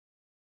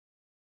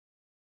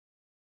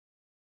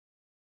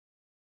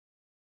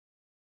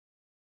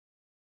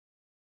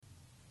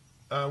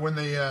when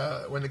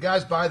the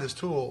guys buy this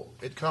tool,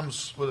 it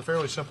comes with a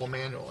fairly simple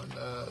manual, and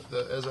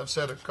as I've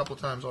said a couple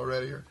of times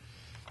already here,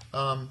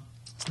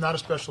 it's not a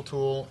special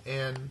tool,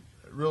 and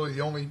really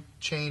the only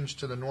change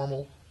to the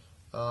normal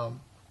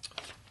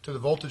to the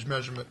voltage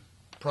measurement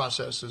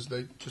process is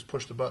they just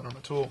push the button on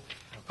the tool.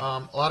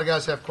 A lot of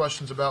guys have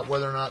questions about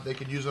whether or not they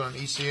could use it on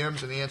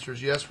ECMs, and the answer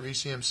is yes, for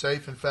ECM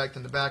safe. In fact,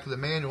 in the back of the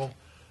manual,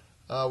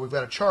 we've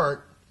got a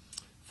chart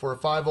for a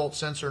 5-volt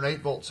sensor, an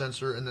 8-volt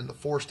sensor, and then the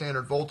 4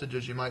 standard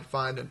voltages you might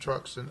find in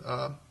trucks and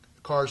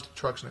cars,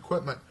 trucks, and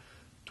equipment: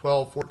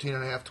 12,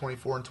 14.5,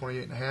 24, and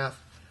 28.5.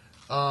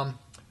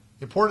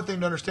 The important thing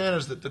to understand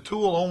is that the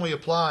tool only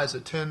applies a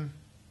 10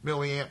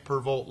 milliamp per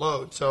volt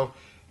load. So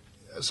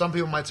some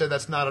people might say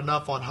that's not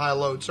enough on high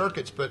load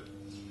circuits, but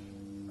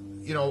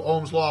you know,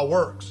 Ohm's law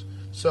works.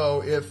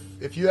 So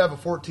if you have a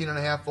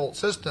 14.5 volt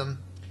system,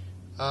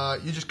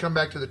 you just come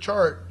back to the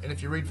chart, and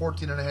if you read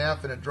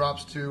 14.5 and it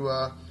drops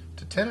to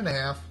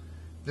 10.5,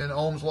 then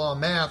Ohm's law of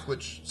math,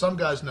 which some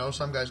guys know,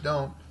 some guys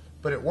don't,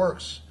 but it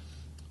works.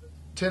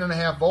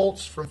 10.5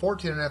 volts from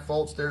 14.5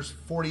 volts, there's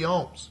 40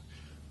 ohms.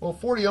 Well,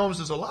 40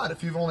 ohms is a lot.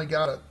 If you've only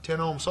got a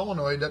 10 ohm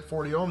solenoid, that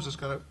 40 ohms is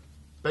going to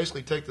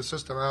basically take the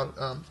system out,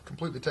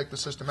 completely take the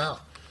system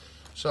out.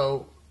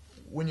 So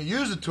when you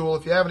use the tool,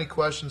 if you have any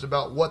questions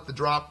about what the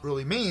drop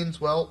really means,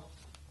 well,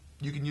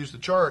 you can use the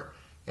chart,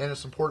 and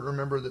it's important to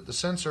remember that the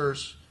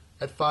sensors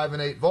at 5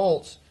 and 8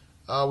 volts,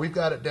 we've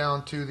got it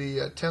down to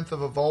the tenth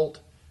of a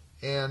volt,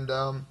 and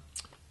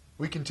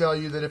we can tell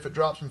you that if it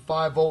drops from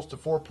 5 volts to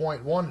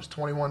 4.1, it's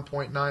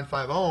 21.95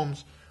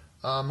 ohms.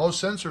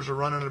 Most sensors are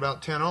running at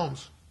about 10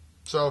 ohms.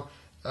 So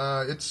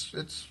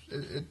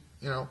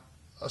you know,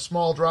 a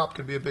small drop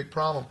could be a big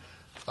problem.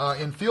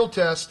 In field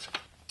test,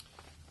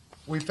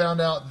 we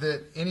found out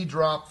that any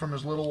drop from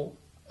as little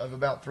of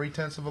about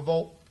 0.3 of a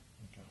volt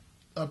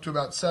up to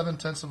about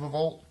 0.7 of a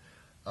volt,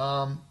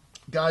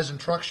 guys in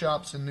truck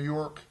shops in New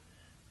York,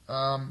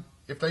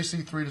 if they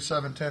see 3 to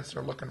 0.7,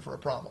 they're looking for a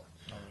problem.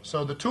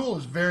 So the tool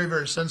is very,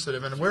 very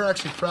sensitive, and we're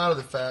actually proud of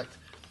the fact,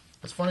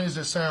 as funny as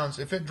this sounds,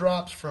 if it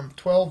drops from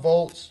 12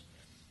 volts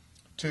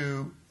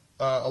to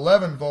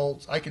 11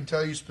 volts, I can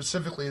tell you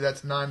specifically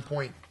that's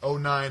 9.09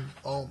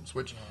 ohms,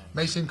 which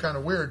may seem kind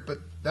of weird, but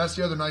that's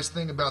the other nice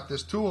thing about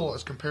this tool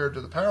as compared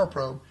to the power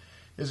probe,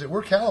 is that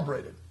we're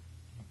calibrated.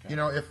 Okay. You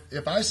know,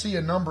 if I see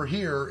a number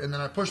here and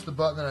then I push the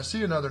button and I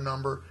see another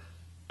number,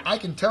 I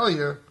can tell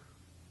you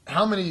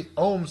how many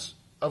ohms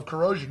of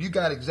corrosion you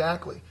got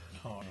exactly.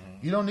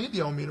 You don't need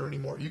the ohm meter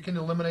anymore. You can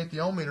eliminate the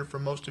ohm meter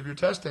from most of your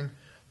testing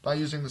by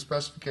using the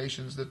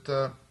specifications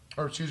that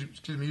or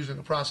excuse me, using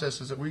the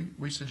processes that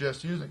we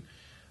suggest using.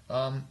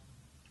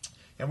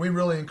 And we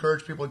really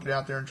encourage people to get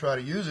out there and try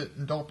to use it,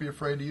 and don't be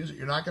afraid to use it.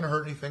 You're not going to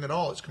hurt anything at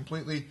all. It's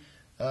completely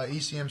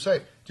ECM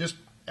safe. Just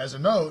as a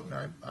note,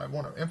 and I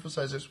want to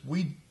emphasize this,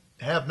 we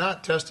have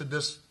not tested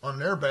this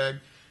on an airbag,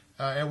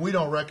 and we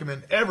don't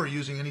recommend ever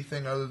using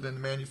anything other than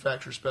the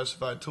manufacturer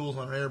specified tools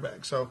on an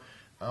airbag. So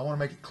I want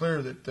to make it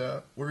clear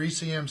that we're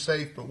ECM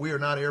safe, but we are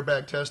not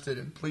airbag tested,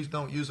 and please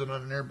don't use it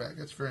on an airbag.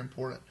 That's very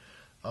important.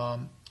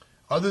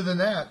 Other than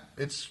that,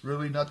 it's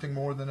really nothing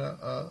more than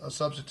a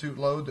substitute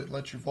load that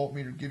lets your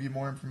voltmeter give you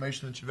more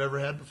information than you've ever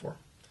had before.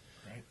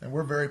 Right. And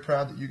we're very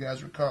proud that you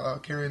guys are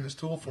carrying this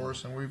tool for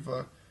us, and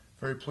we're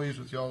very pleased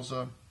with y'all's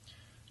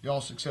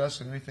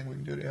success, and anything we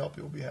can do to help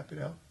you, we'll be happy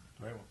to help.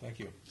 All right, well, thank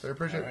you. So I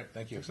appreciate it. All right,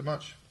 thank you. Thanks so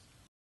much.